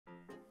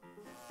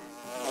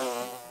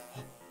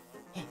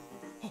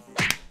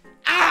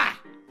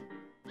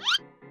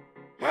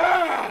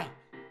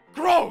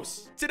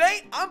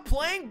Today, I'm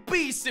playing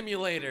Bee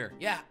Simulator.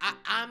 Yeah,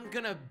 I'm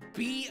gonna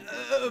be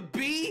a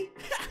bee.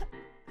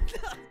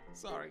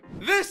 Sorry.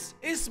 This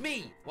is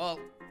me. Well,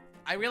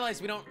 I realize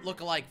we don't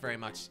look alike very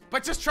much,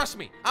 but just trust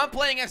me, I'm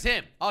playing as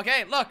him.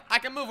 Okay, look, I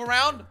can move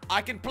around.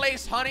 I can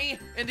place honey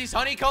in these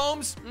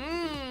honeycombs.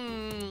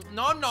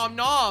 Nom nom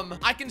nom.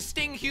 I can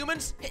sting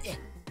humans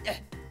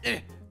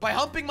by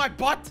humping my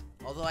butt.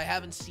 Although I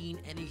haven't seen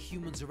any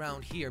humans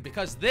around here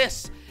because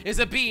this is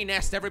a bee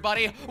nest,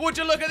 everybody. Would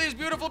you look at these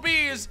beautiful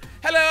bees?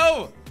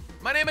 Hello,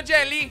 my name is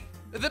Jelly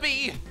the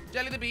bee.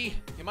 Jelly the bee.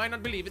 You might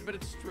not believe it, but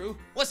it's true.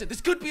 Listen,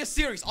 this could be a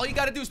series. All you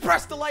gotta do is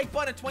press the like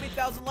button.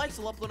 20,000 likes,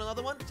 I'll upload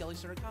another one.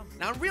 Jelly.com.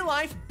 Now, in real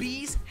life,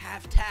 bees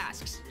have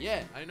tasks.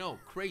 Yeah, I know.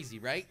 Crazy,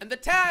 right? And the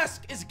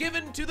task is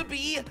given to the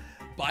bee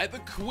by the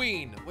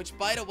queen, which,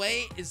 by the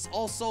way, is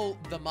also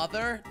the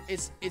mother.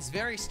 It's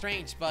very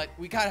strange, but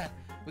we gotta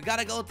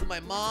go to my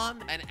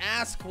mom and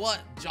ask what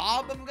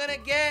job I'm gonna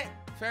get.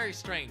 Very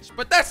strange,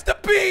 but that's the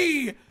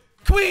bee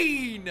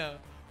queen.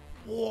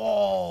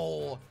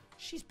 Whoa,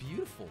 she's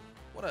beautiful.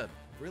 What a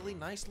really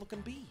nice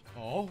looking bee.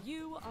 Oh.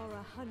 You are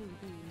a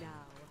honeybee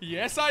now.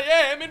 Yes, I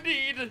am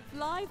indeed.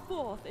 Fly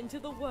forth into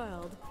the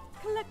world.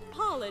 Collect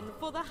pollen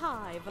for the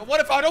hive. But what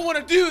if I don't want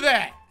to do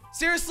that?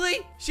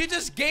 Seriously? She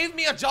just gave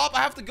me a job.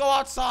 I have to go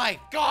outside.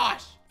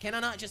 Gosh. Can I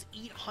not just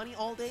eat honey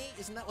all day?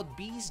 Isn't that what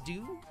bees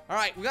do? All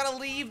right, we gotta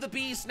leave the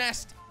bee's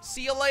nest.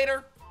 See you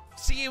later.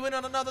 See you in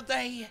on another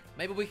day.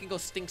 Maybe we can go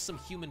sting some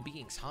human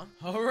beings, huh?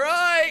 All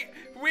right,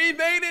 we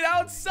made it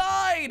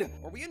outside.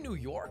 Are we in New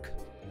York?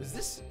 Is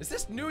this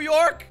New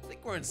York? I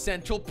think we're in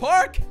Central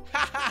Park.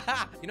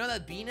 You know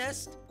that bee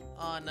nest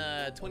on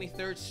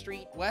 23rd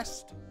Street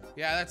West?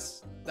 Yeah,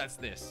 that's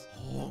this.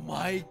 Oh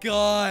my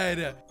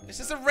God. Is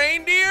this a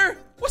reindeer?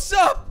 What's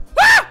up?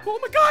 Ah! Oh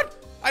my God.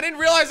 I didn't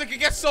realize I could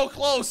get so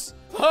close.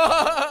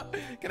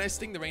 Can I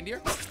sting the reindeer?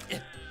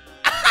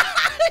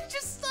 I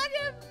just stung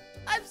him.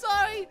 I'm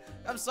sorry.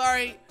 I'm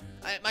sorry.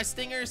 My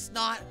stinger's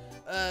not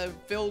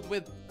filled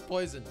with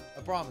poison.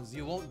 I promise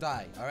you won't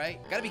die. All right.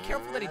 Gotta be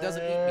careful that he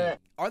doesn't eat me.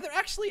 Are there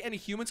actually any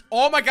humans?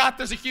 Oh my God,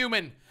 there's a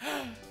human.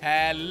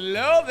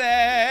 Hello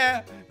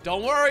there.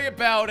 Don't worry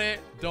about it.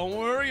 Don't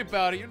worry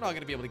about it. You're not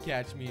gonna be able to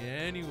catch me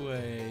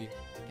anyway.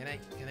 Can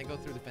I go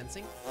through the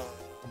fencing?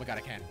 Oh my God,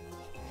 I can.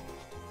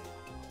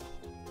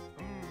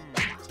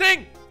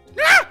 Sting!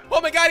 Ah!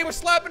 Oh my God, he was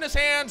slapping his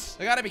hands.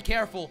 I gotta be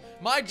careful.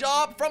 My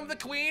job from the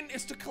queen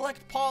is to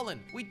collect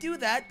pollen. We do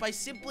that by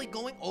simply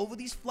going over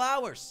these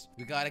flowers.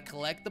 We gotta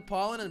collect the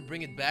pollen and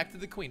bring it back to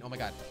the queen. Oh my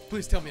God,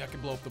 please tell me I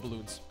can blow up the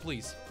balloons.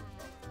 Please.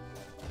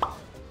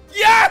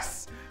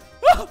 Yes!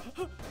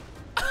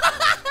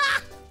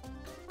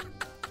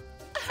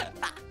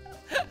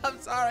 I'm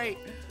sorry.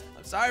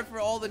 I'm sorry for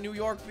all the New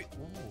York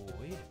people. Oh,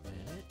 wait a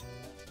minute.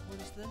 What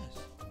is this?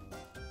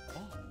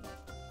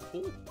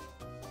 Oh.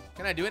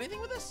 Can I do anything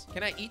with this?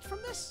 Can I eat from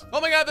this? Oh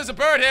my God, there's a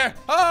bird here.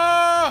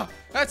 Oh,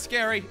 that's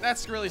scary.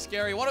 That's really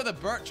scary. What if the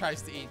bird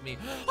tries to eat me?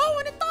 Oh,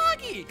 and a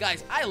doggy.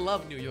 Guys, I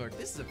love New York.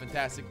 This is a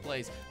fantastic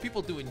place.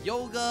 People doing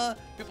yoga,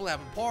 people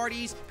having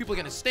parties, people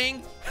getting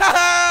sting.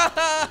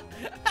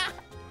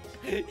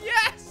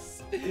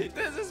 Yes,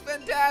 this is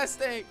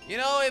fantastic. You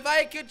know, if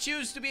I could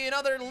choose to be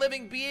another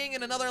living being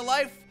in another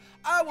life,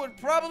 I would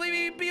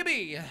probably be a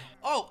bee.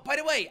 Oh, by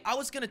the way, I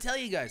was gonna tell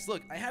you guys,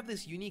 look, I have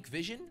this unique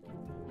vision.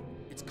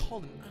 It's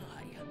called an eye.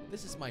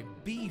 This is my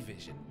bee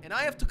vision. And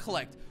I have to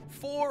collect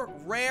 4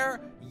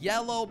 rare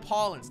yellow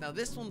pollens. Now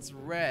this one's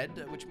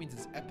red, which means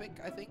it's epic,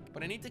 I think.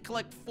 But I need to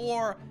collect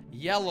 4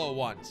 yellow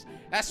ones.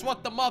 That's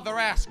what the mother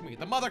asked me,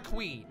 the mother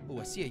queen. Oh,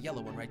 I see a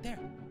yellow one right there.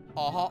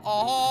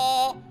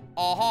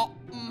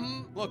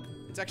 Look,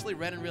 it's actually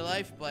red in real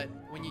life, but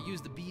when you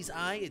use the bee's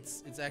eye,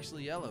 it's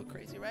actually yellow.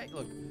 Crazy, right?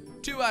 Look,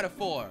 2 out of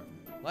 4.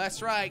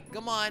 That's right.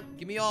 Come on.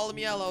 Give me all them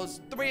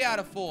yellows. 3 out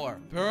of 4.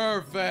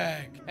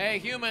 Perfect. Hey,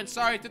 human.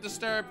 Sorry to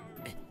disturb.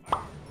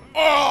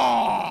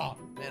 Oh!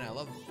 Man, I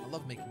love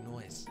making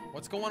noise.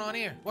 What's going on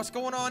here? What's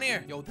going on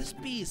here? Yo, this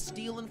bee is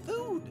stealing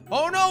food.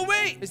 Oh, no,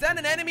 wait. Is that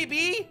an enemy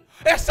bee?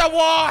 It's a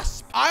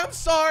wasp. I'm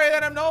sorry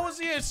that I'm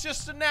nosy. It's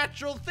just a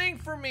natural thing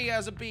for me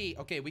as a bee.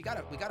 Okay, we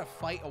gotta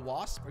fight a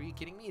wasp. Are you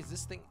kidding me? Does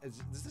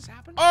this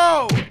happen?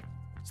 Oh!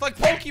 It's like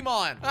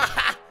Pokemon.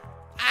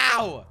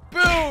 Ow!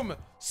 Boom!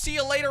 See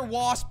you later,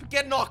 wasp.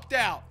 Get knocked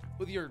out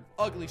with your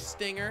ugly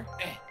stinger.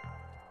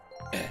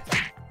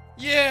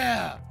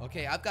 Yeah!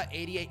 Okay, I've got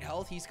 88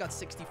 health. He's got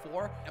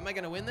 64. Am I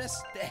gonna win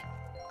this?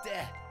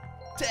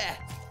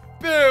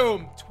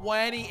 Boom!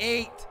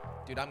 28.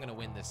 Dude, I'm gonna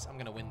win this. I'm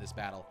gonna win this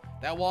battle.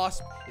 That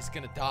wasp is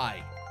gonna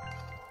die.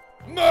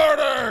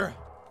 Murder!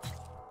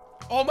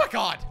 Oh my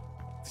God.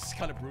 This is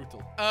kind of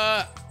brutal.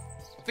 I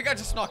think I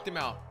just knocked him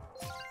out.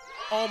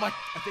 Oh my,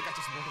 I think I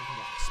just murdered the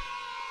wasp.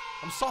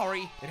 I'm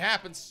sorry. It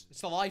happens.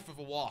 It's the life of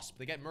a wasp.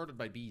 They get murdered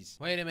by bees.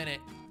 Wait a minute.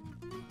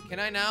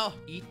 Can I now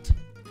eat?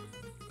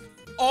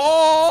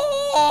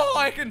 Oh,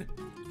 I can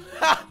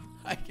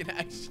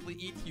actually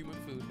eat human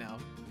food now.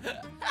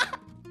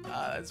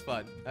 That's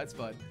fun. That's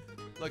fun.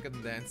 Look at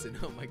them dancing.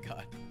 Oh my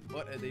God.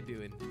 What are they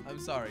doing? I'm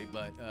sorry,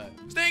 but,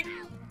 Sting!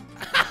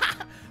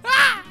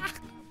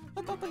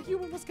 What thought the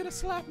human was gonna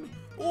slap me.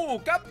 Ooh,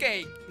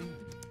 cupcake.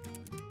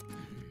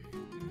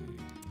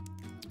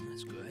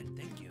 That's good,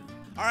 thank you.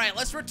 All right,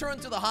 let's return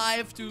to the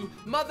hive to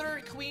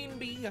Mother Queen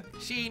Bee.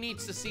 She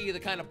needs to see the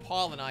kind of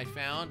pollen I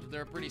found.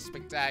 They're pretty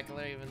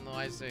spectacular, even though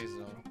I say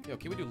so. Yo,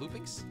 can we do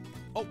loopings?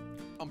 Oh,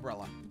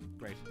 umbrella.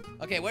 Great.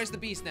 Okay, where's the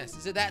bee's nest?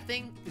 Is it that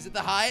thing? Is it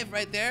the hive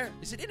right there?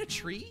 Is it in a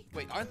tree?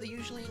 Wait, aren't they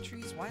usually in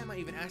trees? Why am I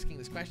even asking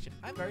this question?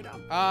 I'm very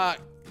dumb.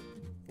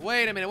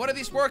 Wait a minute. What are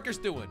these workers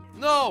doing?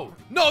 No,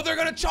 they're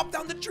gonna chop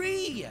down the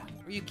tree.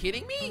 Are you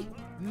kidding me?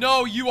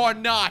 No, you are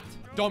not,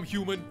 dumb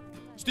human.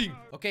 Sting.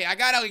 Okay, I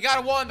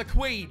gotta warn the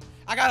queen.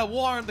 I gotta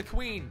warn the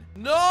queen.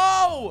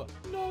 No.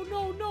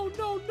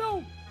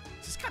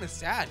 This is kind of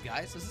sad,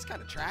 guys. This is kind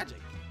of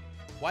tragic.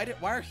 Why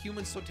are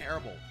humans so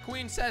terrible?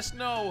 Queen says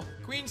no.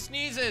 Queen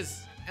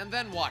sneezes. And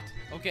then what?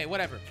 Okay,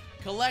 whatever.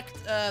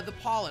 Collect the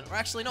pollen. Or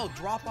actually, no,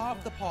 drop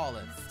off the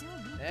pollen.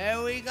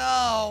 There we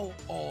go.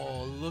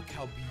 Oh, look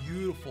how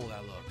beautiful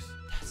that looks.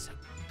 That's a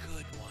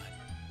good one.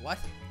 What?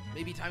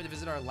 Maybe time to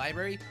visit our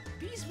library?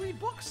 Bees read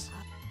books?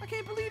 I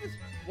can't believe it.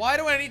 Why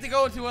do I need to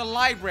go to a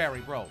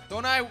library, bro?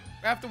 Don't I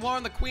have to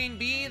warn the queen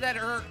bee that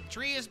her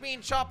tree is being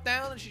chopped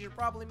down and she should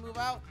probably move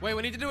out? Wait,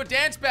 we need to do a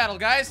dance battle,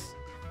 guys.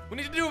 We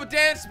need to do a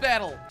dance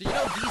battle. Do you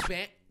know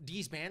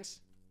D's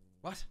bands?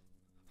 What?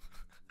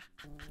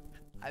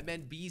 I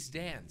meant Bees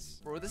Dance.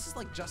 Bro, this is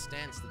like Just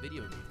Dance, the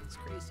video game. It's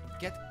crazy.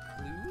 Get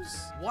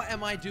clues? What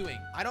am I doing?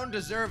 I don't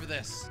deserve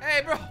this. Hey,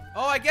 bro.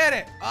 Oh, I get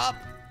it. Up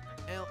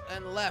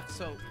and left.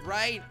 So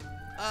right,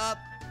 up,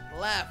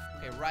 left.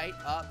 Okay, right,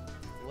 up,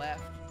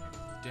 left,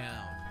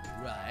 down.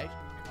 Right,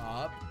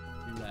 up,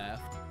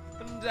 left,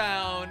 and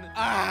down.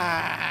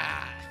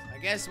 Ah! I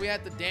guess we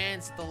have to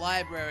dance at the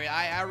library.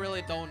 I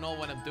really don't know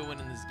what I'm doing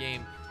in this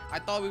game. I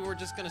thought we were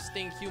just gonna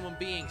sting human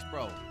beings,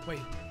 bro.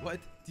 Wait,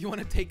 what? Do you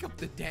want to take up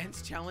the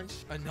dance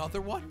challenge?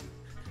 Another one?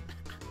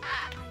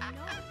 I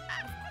know, of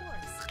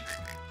course.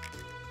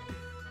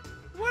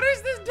 What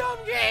is this dumb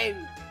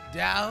game?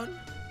 Down,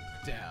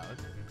 down.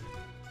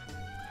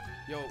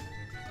 Yo,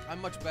 I'm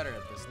much better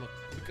at this.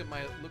 Look at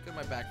my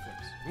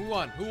backflips. Who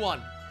won? Who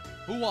won?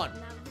 Who won? Now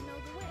you know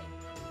the way.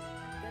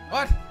 Good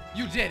What?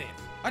 You did it.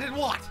 I did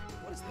what?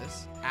 What is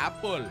this?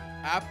 Apple.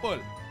 Apple.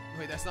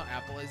 Wait, that's not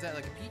apple. Is that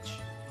like a peach?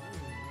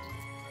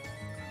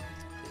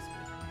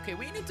 Okay,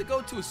 we need to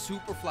go to a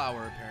super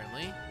flower,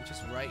 apparently, which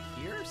is right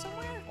here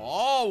somewhere.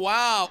 Oh,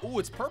 wow. Ooh,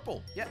 it's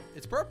purple. Yeah,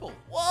 it's purple.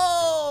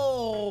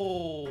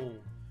 Whoa.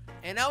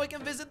 And now we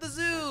can visit the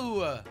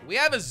zoo. We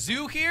have a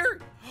zoo here?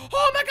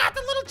 Oh my God,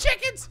 the little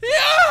chickens.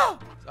 Yeah.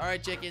 Sorry,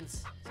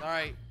 chickens.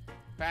 Sorry.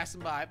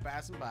 Passing by,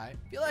 passing by. I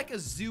feel like a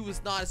zoo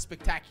is not a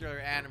spectacular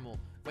animal.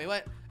 Wait,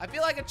 what? I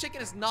feel like a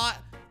chicken is not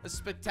a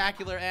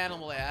spectacular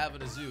animal they have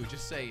in a zoo,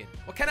 just saying.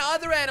 What kind of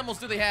other animals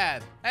do they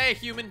have? Hey,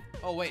 human.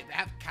 Oh, wait, they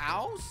have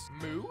cows?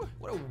 Moo?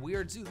 What a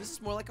weird zoo. This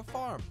is more like a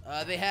farm.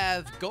 They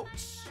have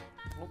goats.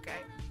 Okay.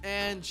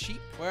 And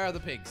sheep. Where are the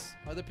pigs?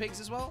 Are there pigs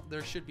as well?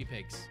 There should be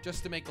pigs.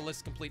 Just to make the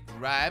list complete.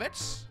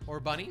 Rabbits or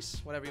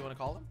bunnies, whatever you want to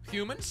call them.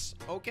 Humans.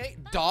 Okay.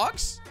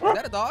 Dogs. Is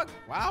that a dog?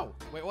 Wow.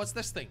 Wait, what's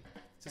this thing?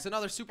 Is this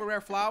another super rare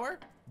flower?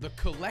 The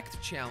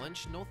collect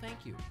challenge? No,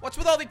 thank you. What's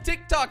with all the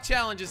TikTok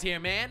challenges here,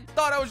 man?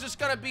 Thought I was just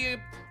gonna be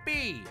a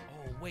bee.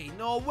 Oh, wait,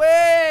 no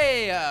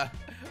way.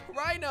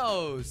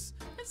 Rhinos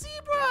and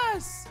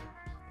zebras.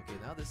 Okay,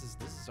 now this is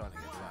starting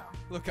to get fun.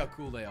 Look how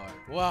cool they are.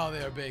 Wow,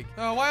 they are big.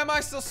 Why am I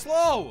so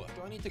slow?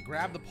 Do I need to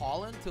grab the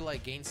pollen to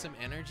like gain some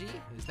energy?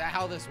 Is that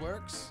how this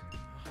works?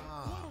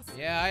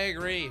 Yeah, I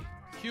agree.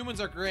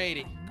 Humans are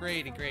crazy.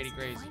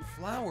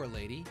 Flower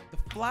lady? The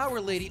flower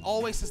lady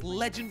always has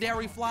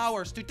legendary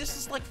flowers. Dude, this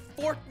is like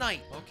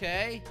Fortnite.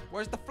 Okay,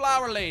 where's the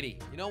flower lady?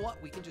 You know what?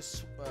 We can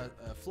just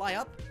fly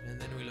up and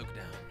then we look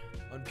down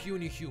on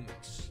puny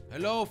humans.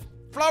 Hello,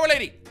 flower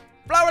lady.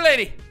 Flower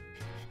lady.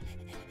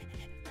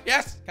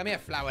 Yes, come here,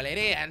 flower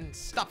lady, and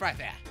stop right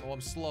there. Oh,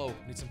 I'm slow.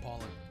 Need some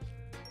pollen.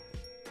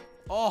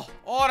 Oh,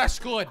 that's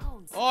good.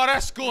 Oh,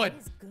 that's good.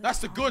 That's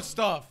the good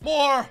stuff.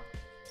 More.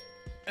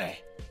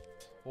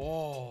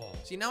 Oh.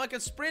 See, now I can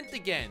sprint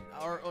again.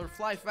 Or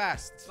fly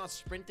fast. It's not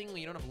sprinting when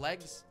you don't have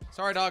legs.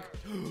 Sorry, dog.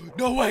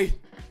 No way.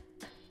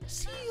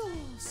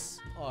 Seals.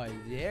 Oh,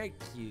 they're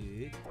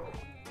cute.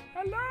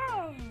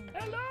 Hello.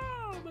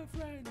 Hello, my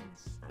friends.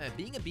 Man,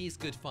 being a bee is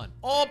good fun.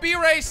 Oh, bee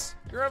race.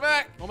 You're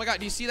back. Oh my God,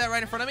 do you see that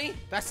right in front of me?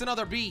 That's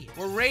another bee.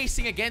 We're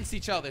racing against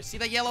each other. See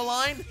that yellow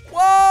line?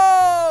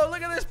 Whoa,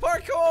 look at this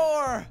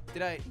parkour.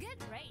 Did I?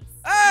 Good race.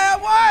 Hey,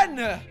 I won.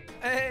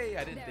 Hey,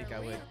 I didn't think I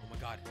would. Oh my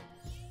God.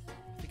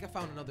 I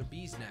found another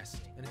bee's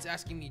nest and it's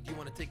asking me, do you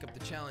want to take up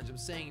the challenge? I'm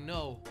saying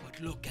no, but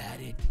look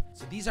at it.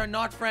 So these are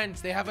not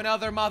friends. They have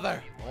another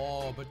mother.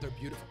 Oh, but they're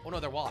beautiful. Oh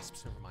no, they're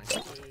wasps. Never mind.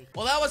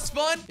 Well, that was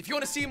fun. If you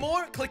want to see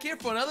more, click here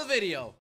for another video.